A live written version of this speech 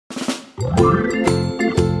Farmer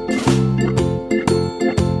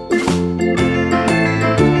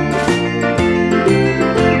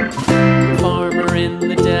in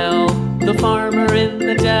the dell, the farmer in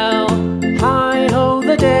the dell. Hi-ho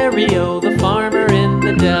the dairy-o, the farmer in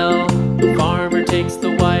the dell. The farmer takes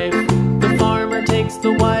the wife, the farmer takes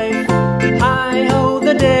the wife. Hi-ho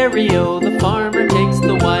the dairy-o, the farmer takes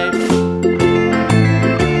the wife.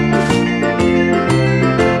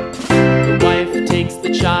 The wife takes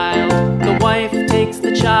the child, the wife takes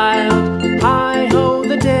the child. Hi-ho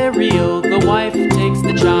the dairy-o, the wife takes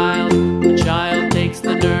the child. The child takes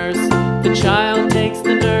the nurse, the child takes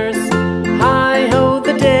the nurse. Hi-ho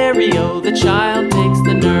the dairy-o, the child takes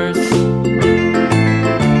the nurse.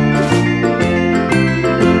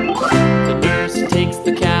 The nurse takes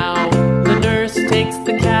the cow, the nurse takes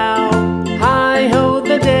the cow. Hi-ho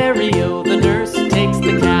the dairy-o, the nurse takes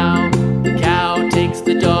the cow. The cow takes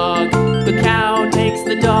the dog, the cow takes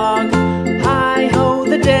the dog. Hi-ho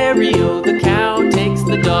the dairy-o, the cow takes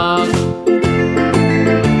the dog.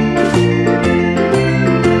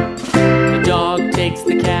 The dog takes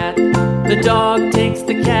the cat, the dog takes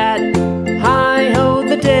the cat. Hi-ho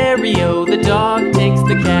the dairy-o, the dog takes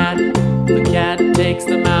the cat. The cat takes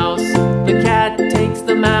the mouse, the cat takes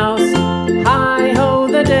the mouse. Hi-ho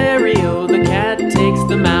the dairy-o, the cat takes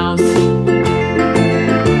the mouse.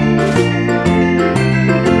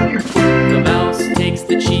 The mouse takes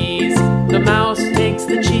the cheese, the mouse takes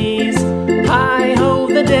the cheese. Hi-ho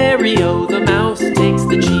the dairy-o, the mouse takes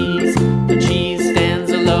the cheese. The cheese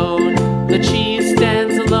stands alone, the cheese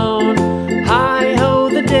stands alone. Hi-ho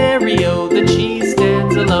the dairy-o, the cheese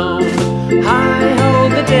stands alone. Hi-ho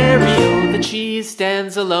the dairy-o, the cheese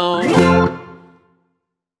stands alone.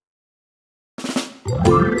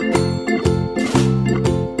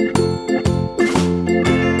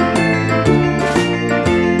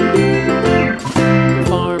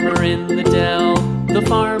 The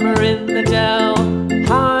farmer in the dell.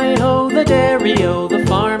 Hi-ho the dairy-o, the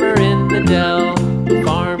farmer in the dell. The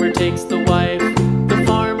farmer takes the wife, the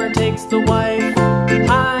farmer takes the wife.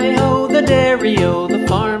 Hi-ho the dairy-o, the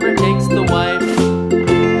farmer takes the wife.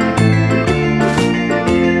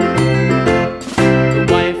 The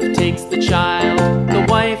wife takes the child, the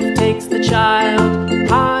wife takes the child.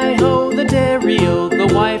 Hi-ho the dairy-o, the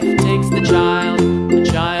wife takes the child. The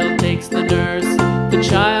child takes the nurse, the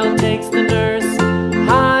child takes the nurse.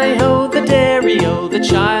 Hi-ho the dairy-o, the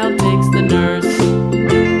child takes the nurse.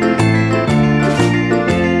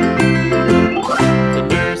 The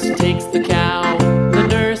nurse takes the cow, the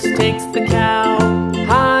nurse takes the cow.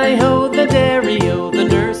 Hi-ho the dairy-o, the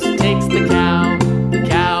nurse takes the cow. The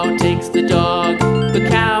cow takes the dog, the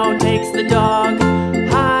cow takes the dog.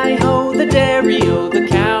 Hi-ho the dairy-o, the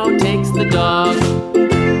cow takes the dog.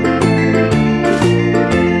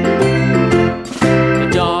 The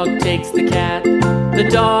dog takes the cat, the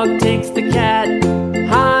dog takes the cat.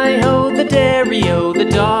 Hi-ho the dairy-o, the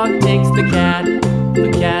dog takes the cat.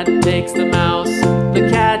 The cat takes the mouse, the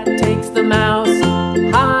cat takes the mouse.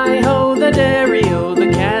 Hi-ho the dairy-o,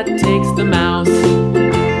 the cat takes the mouse.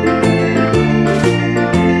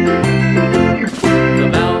 The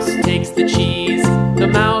mouse takes the cheese, the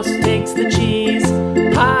mouse takes the cheese.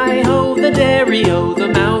 Hi-ho the dairy-o, the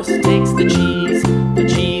mouse takes the cheese. The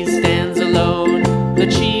cheese stands alone, the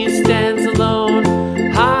cheese stands alone.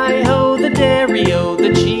 Hi-ho the dairy-o,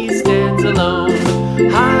 the cheese stands alone.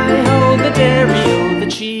 Hi-ho the dairy-o, the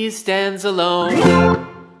cheese stands alone.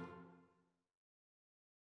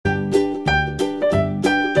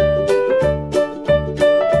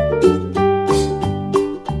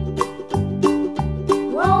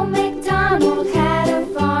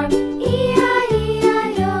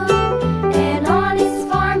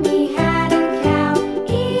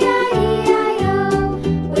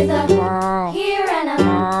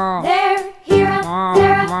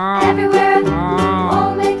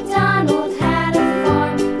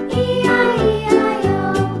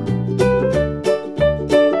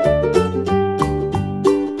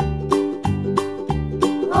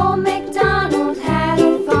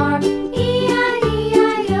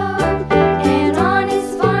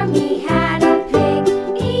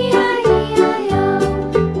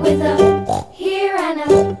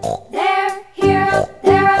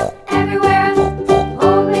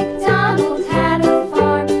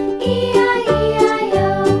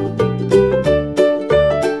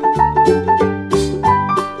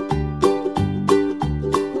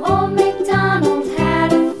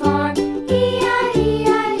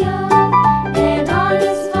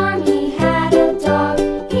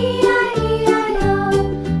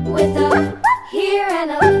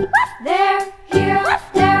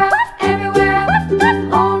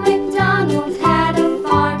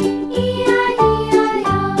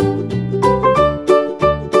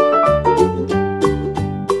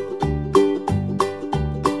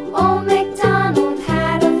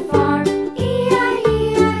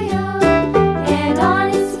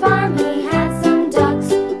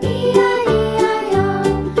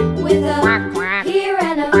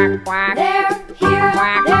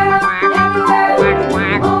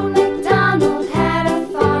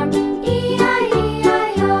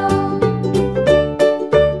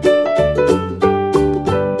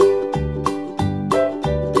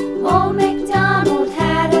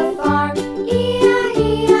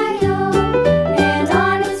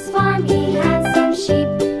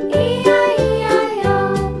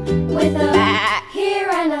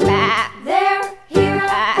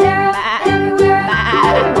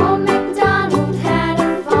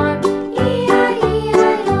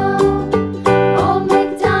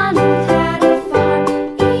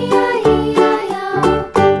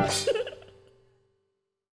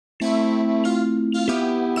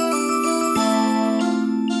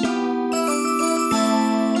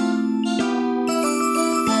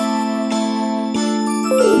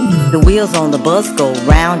 The wheels on the bus go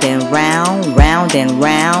round and round, round and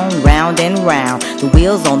round, round and round. The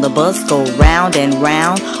wheels on the bus go round and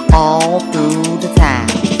round all through the town.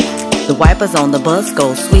 The wipers on the bus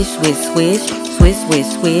go swish, swish, swish, swish, swish,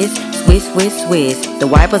 swish, swish, swish, swish. The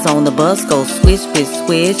wipers on the bus go swish, swish,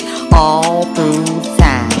 swish all through the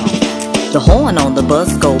town. The horn on the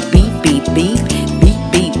bus go beep, beep, beep, beep,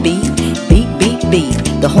 beep, beep, beep, beep,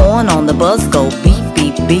 beep. The horn on the bus go beep,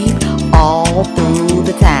 beep, beep all through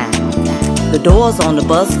the town. The doors on the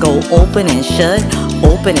bus go open and shut,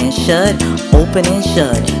 open and shut, open and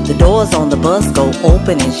shut. The doors on the bus go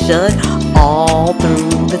open and shut all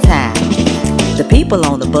through the town. The people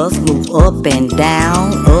on the bus move up and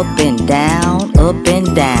down, up and down, up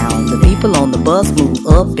and down. The people on the bus move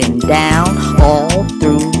up and down all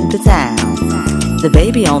through the town. The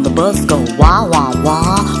baby on the bus go wah, wah,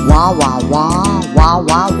 wah, wah, wah, wah, wah,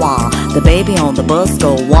 wah, wah. The baby on the bus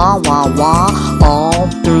go wah, wah, wah all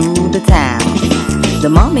through the town. The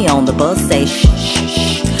mommy on the bus say shh, shh,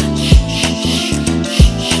 shh, shh,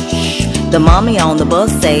 shh, shh. The mommy on the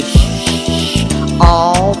bus say shh, shh,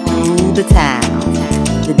 all through the town.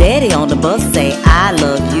 The daddy on the bus say I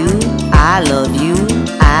love you, I love you,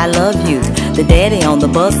 I love you. The daddy on the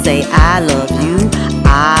bus say I love you,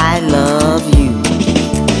 I love you.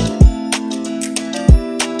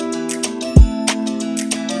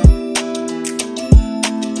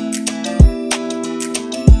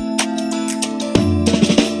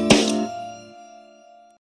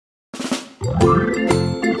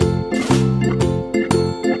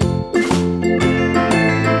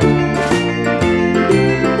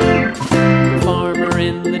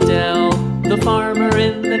 The farmer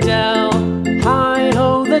in the dell.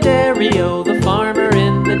 Hi-ho, the dairy-o, the farmer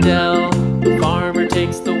in the dell. The farmer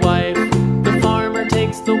takes the wife, the farmer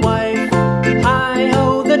takes the wife.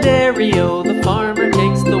 Hi-ho, the dairy-o, the farmer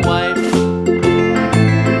takes the wife.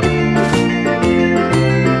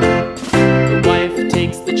 The wife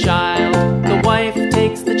takes the child, the wife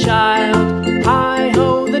takes the child.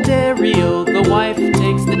 Hi-ho, the dairy-o, the wife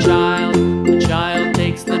takes the child. The child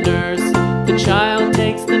takes the nurse, the child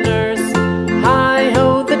takes the nurse.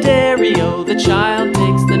 Hi-ho, the dairy-o, the child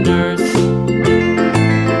takes the nurse.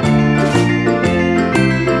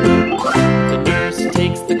 The nurse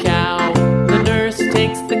takes the cow, the nurse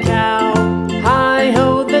takes the cow.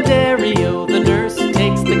 Hi-ho, the dairy-o, the nurse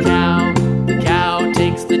takes the cow. The cow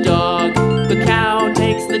takes the dog, the cow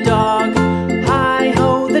takes the dog.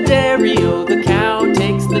 Hi-ho, the dairy-o, the cow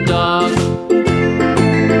takes the dog.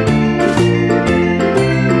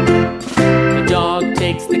 The dog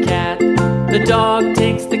takes the cat, the dog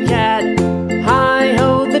takes the cat.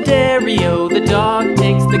 Hi-ho, the dairy-o, the dog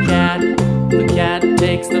takes the cat. The cat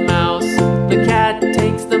takes the mouse, the cat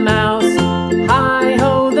takes the mouse.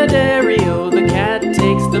 Hi-ho, the dairy-o, the cat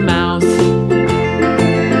takes the mouse.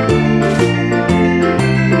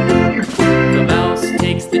 The mouse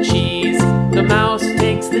takes the cheese, the mouse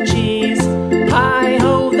takes the cheese.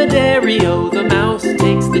 Hi-ho, the dairy-o, the mouse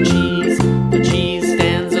takes the cheese. The cheese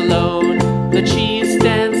stands alone, the cheese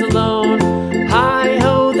stands alone.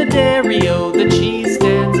 Hi-ho, the dairy-o, the cheese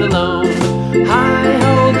stands alone.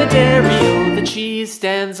 Hi-ho, the dairy-o, the cheese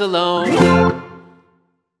stands alone.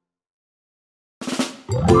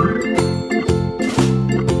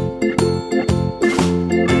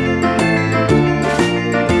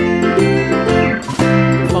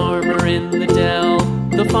 The farmer in the dell,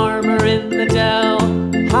 the farmer in the dell.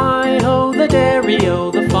 Hi-ho, the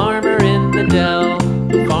dairy-o, the farmer in the dell.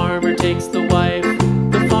 The farmer takes the wife,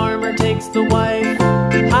 the farmer takes the wife.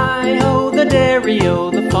 Hi-ho, the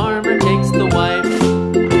dairy-o, the farmer takes the wife.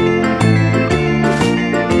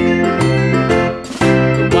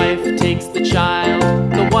 The wife takes the child,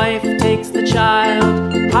 the wife takes the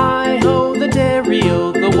child. Hi-ho, the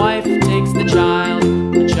dairy-o, the wife takes the child.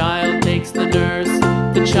 The child takes the nurse,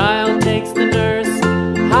 the child takes the nurse.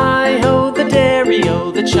 Hi-ho, the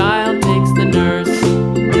dairy-o, the child takes the nurse.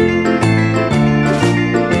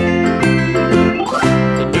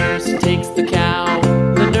 The nurse takes the cow,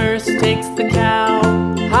 the nurse takes the cow.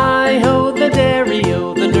 Hi-ho, the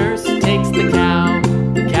dairy-o, the nurse takes the cow.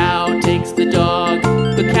 The cow takes the dog,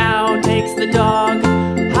 the cow takes the dog.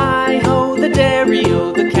 Hi-ho, the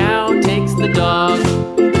dairy-o, the cow takes the dog.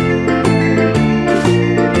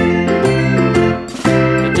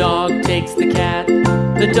 The dog takes the cat,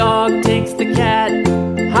 the dog takes the cat.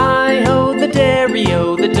 Hi-ho,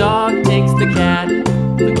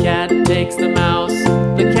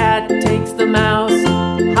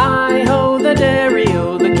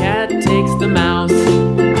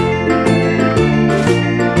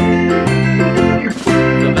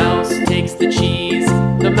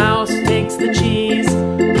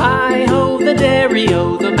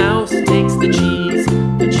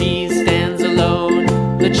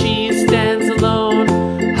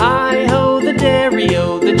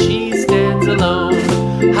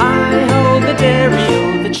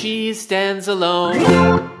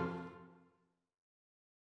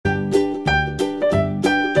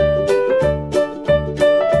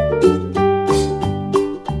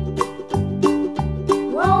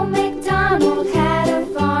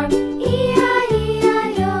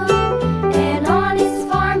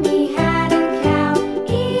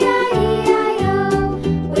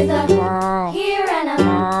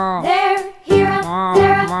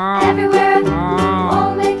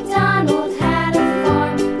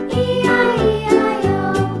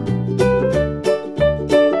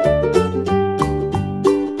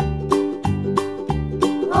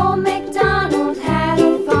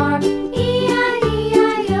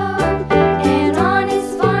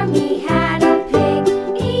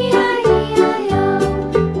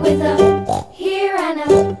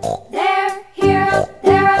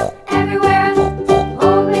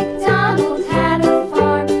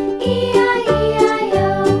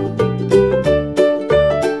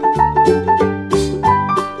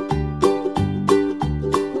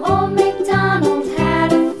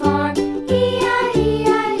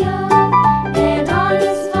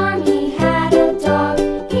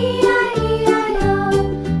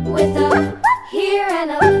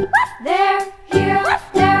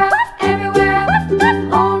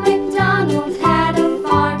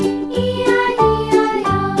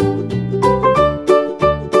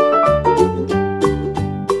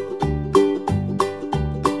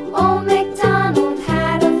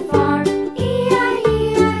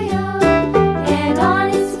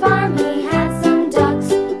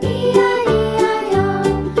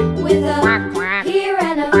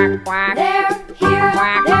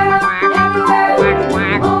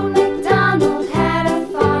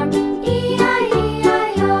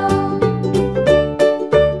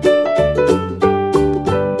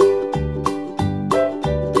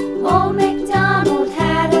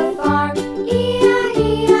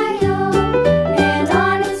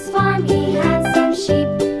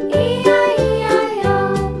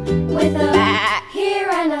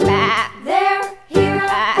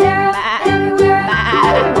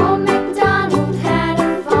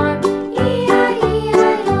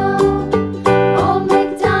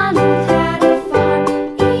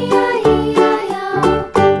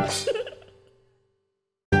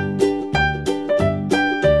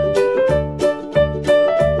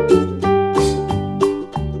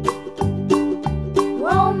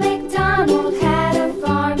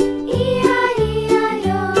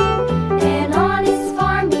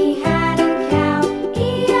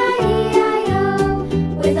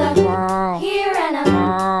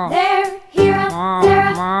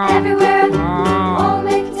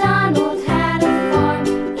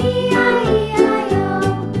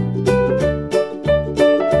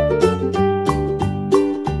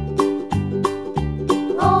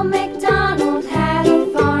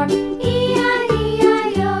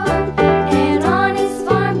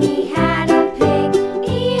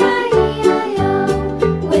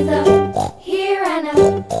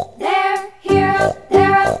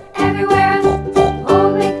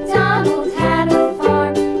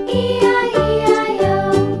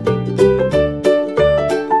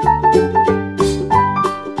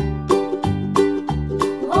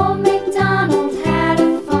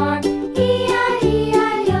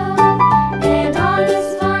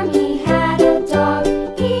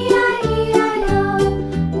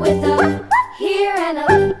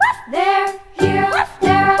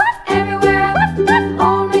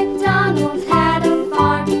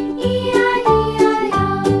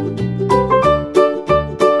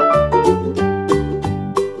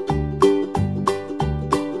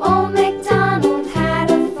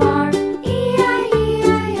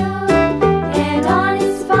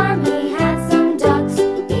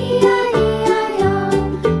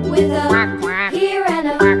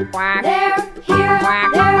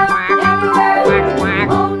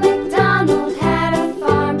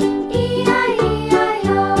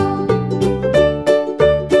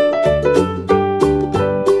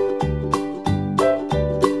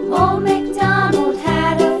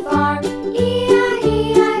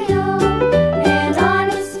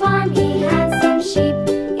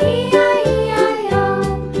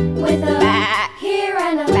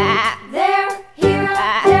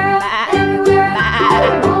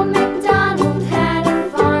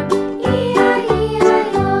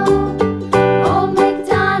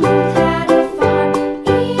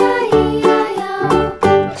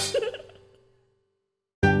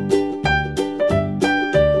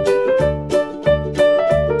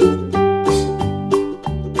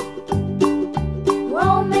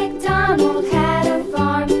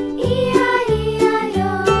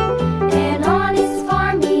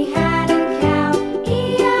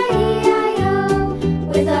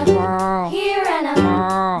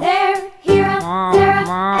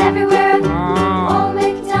 everywhere. Old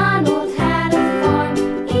MacDonald had a farm,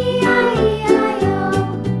 E-I-E-I-O.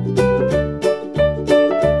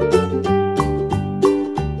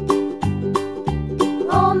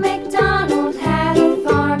 Old MacDonald had a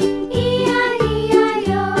farm,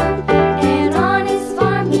 E-I-E-I-O. And on his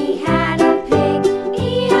farm he had a pig,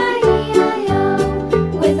 E-I-E-I-O.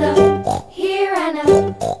 With a here and a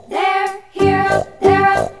there, here up, there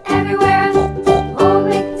up, everywhere. Old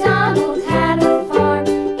MacDonald had a farm,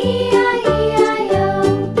 E-I-E-I-O.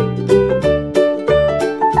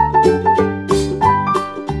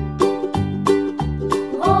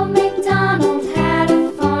 Old MacDonald had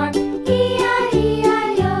a farm,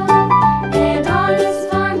 E-I-E-I-O. And on his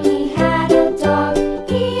farm he had a dog,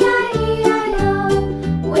 E-I-E-I-O.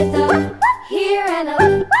 With a here and a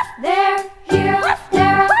there, here up,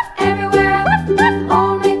 there up, everywhere.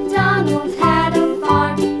 Old MacDonald had a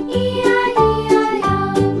farm, E-I-E-I-O.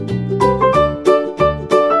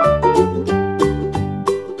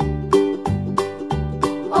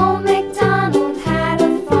 Old MacDonald had a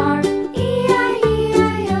farm,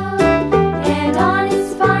 E-I-E-I-O. And on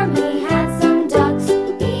his farm he had some ducks,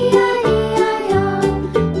 E-I-E-I-O.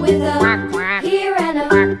 With a here and a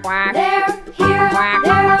there, here up,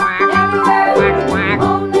 there up, everywhere.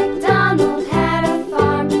 Old MacDonald had a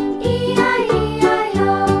farm, E-I-E-I-O.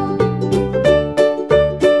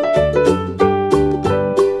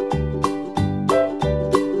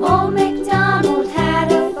 Old MacDonald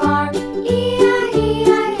had a farm,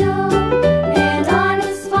 E-I-E-I-O. And on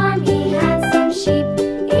his farm he had some sheep,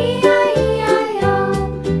 E-I-E-I-O.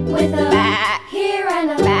 With a here and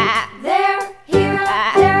a there, here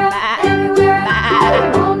up, there up, everywhere.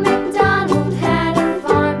 Old MacDonald had a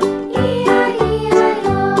farm,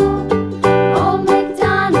 E-I-E-I-O. Old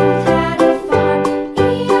MacDonald had a farm,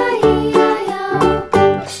 E-I-E-I-O.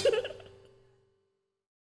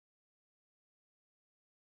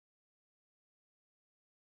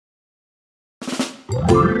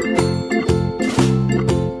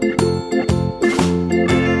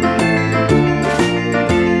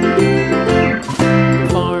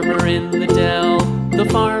 Farmer in the dell, the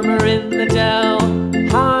farmer in the dell.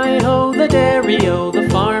 Hi-ho the dairy-o, the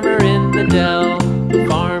farmer in the dell. The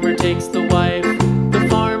farmer takes the wife, the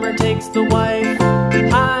farmer takes the wife.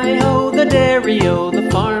 Hi-ho the dairy-o, the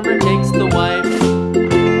farmer takes the wife.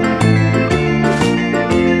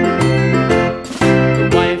 The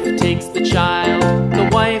wife takes the child, the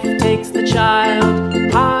wife takes the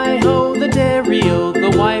child. Hi-ho the dairy-o,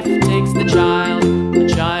 the wife takes the child. The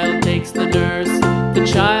child takes the nurse, the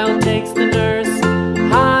child takes the nurse.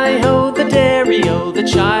 Hi-ho the dairy-o, the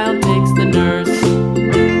child takes the nurse.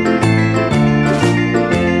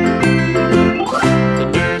 The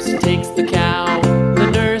nurse takes the cow, the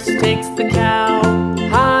nurse takes the cow.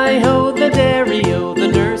 Hi-ho the dairy-o, the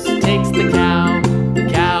nurse takes the cow. The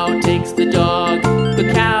cow takes the dog,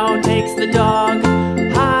 the cow takes the dog.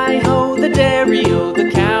 Hi-ho the dairy-o, the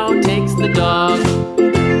cow takes the dog.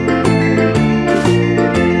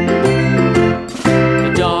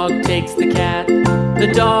 The dog takes the cat, the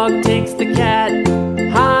dog takes the cat.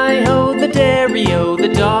 Hi-ho the dairy-o, the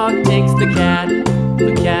dog takes the cat.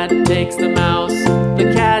 The cat takes the mouse,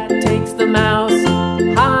 the cat takes the mouse.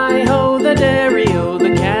 Hi-ho the dairy-o,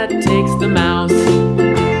 the cat takes the mouse.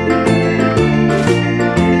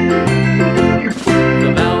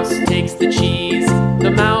 The mouse takes the cheese,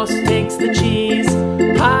 the mouse takes the cheese.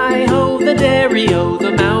 Hi-ho the dairy-o,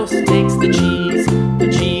 the mouse takes the cheese. The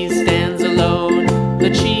cheese stands alone, the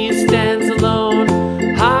cheese stands alone.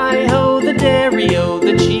 Hi-ho the dairy-o,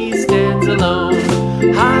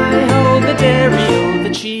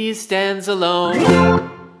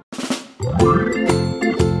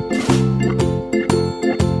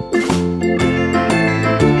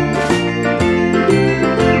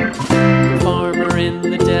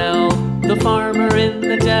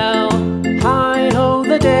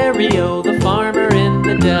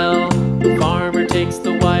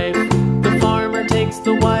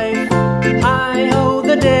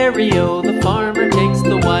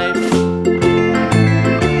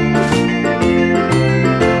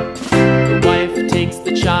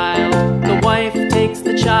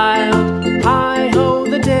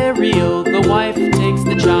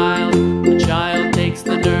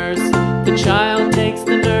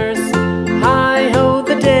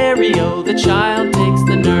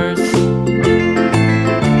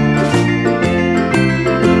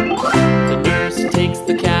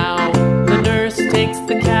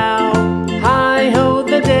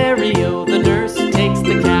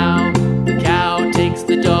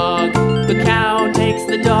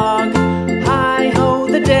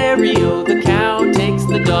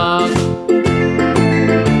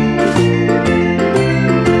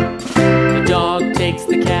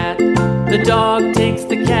 The dog takes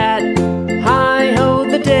the cat. Hi-ho,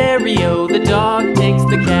 the dairy-o. The dog takes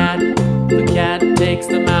the cat. The cat takes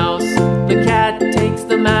the mouse. The cat takes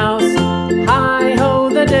the mouse. Hi-ho,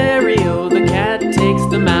 the dairy-o. The cat takes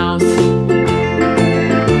the mouse.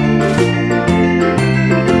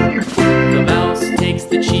 The mouse takes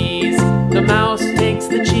the cheese. The mouse takes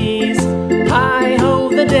the cheese. Hi-ho,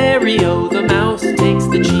 the dairy-o. The mouse takes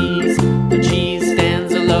the cheese. The cheese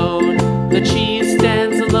stands alone. The cheese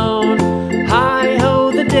stands alone.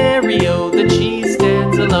 Hi-ho, the dairy-o. The cheese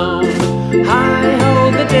stands alone.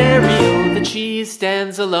 Hi-ho, the dairy-o. The cheese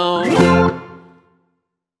stands alone.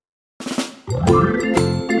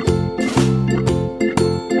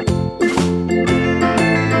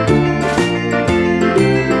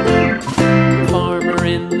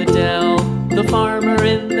 The farmer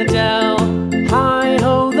in the dell.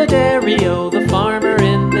 Hi-ho, the dairy-o. The farmer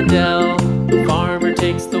in the dell. The farmer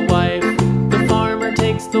takes the wife. The farmer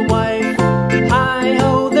takes the wife.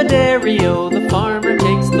 Hi-ho, the dairy-o. The farmer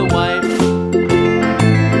takes the wife.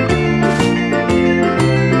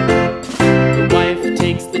 The wife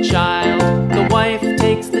takes the child. The wife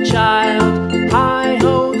takes the child.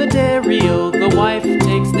 Hi-ho, the dairy-o. The wife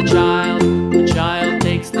takes the child. The child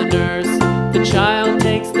takes the nurse. The child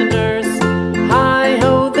takes the nurse.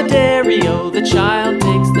 Hi-ho, the dairy-o. The child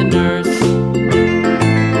takes the nurse.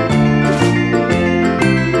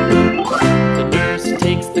 The nurse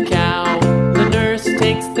takes the cow. The nurse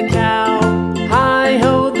takes the cow.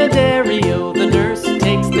 Hi-ho, the dairy-o. The nurse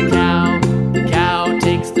takes the cow. The cow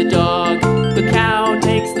takes the dog. The cow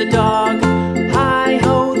takes the dog.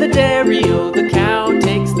 Hi-ho, the dairy-o. The cow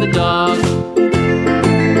takes the dog.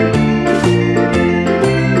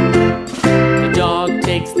 The dog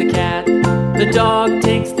takes the cat. The dog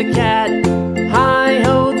takes the cat.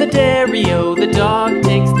 Hi-ho, the dairy-o. The dog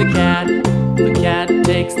takes the cat. The cat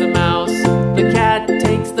takes the mouse. The cat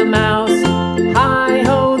takes the mouse.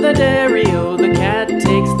 Hi-ho, the dairy-o. The cat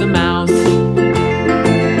takes the mouse.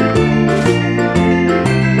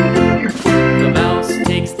 The mouse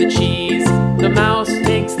takes the cheese. The mouse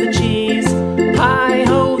takes the cheese.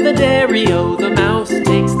 Hi-ho, the dairy-o. The mouse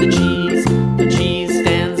takes the cheese. The cheese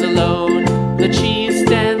stands alone. The cheese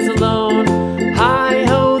stands alone.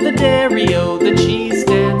 Hi-ho, the dairy-o. The cheese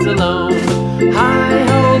stands alone.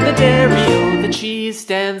 Hi-ho, the dairy-o. The cheese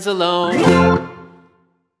stands alone.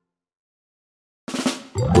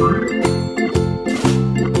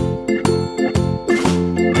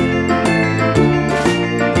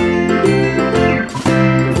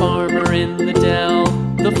 The farmer in the dell.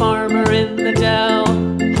 The farmer in the dell.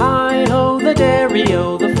 Hi-ho, the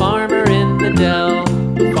dairy-o. The farmer in the dell.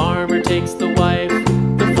 The farmer takes the wife.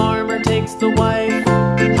 The farmer takes the wife.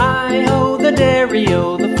 Hi-ho, the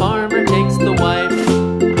dairy-o. The farmer takes the wife.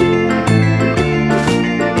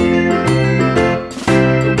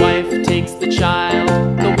 The wife takes the child.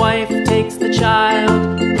 The wife takes the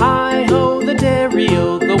child. Hi-ho, the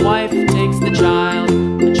dairy-o. The wife takes the child.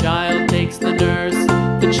 The child takes the nurse.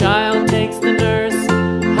 The child takes the nurse.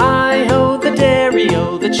 Hi-ho, the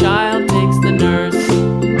dairy-o. The child takes the nurse.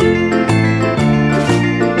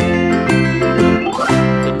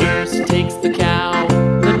 The nurse takes the cow.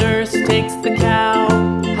 The nurse takes the cow.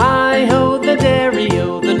 Hi-ho, the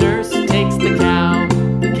dairy-o. The nurse takes the cow.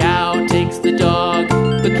 The cow takes the dog.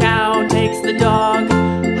 The cow takes the dog.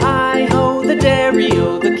 Hi-ho, the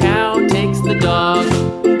dairy-o. The cow takes the dog.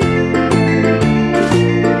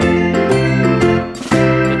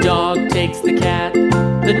 The dog takes the cat.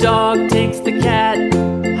 The dog takes the cat.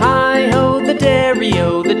 Hi-ho, the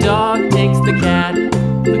dairy-o. The dog takes the cat.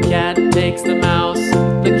 The cat takes the mouse.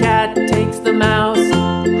 The cat takes the mouse.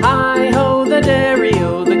 Hi-ho, the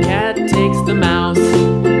dairy-o. The cat takes the mouse.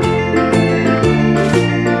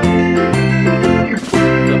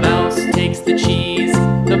 The mouse takes the cheese.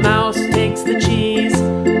 The mouse takes the cheese.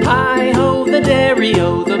 Hi-ho, the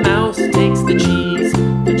dairy-o. The mouse takes the cheese.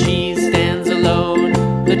 The cheese stands alone.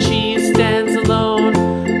 The cheese stands alone.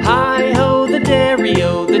 Hi-ho, the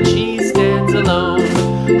dairy-o. The cheese stands alone.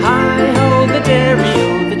 Hi-ho, the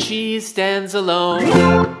dairy-o. The cheese stands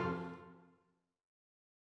alone.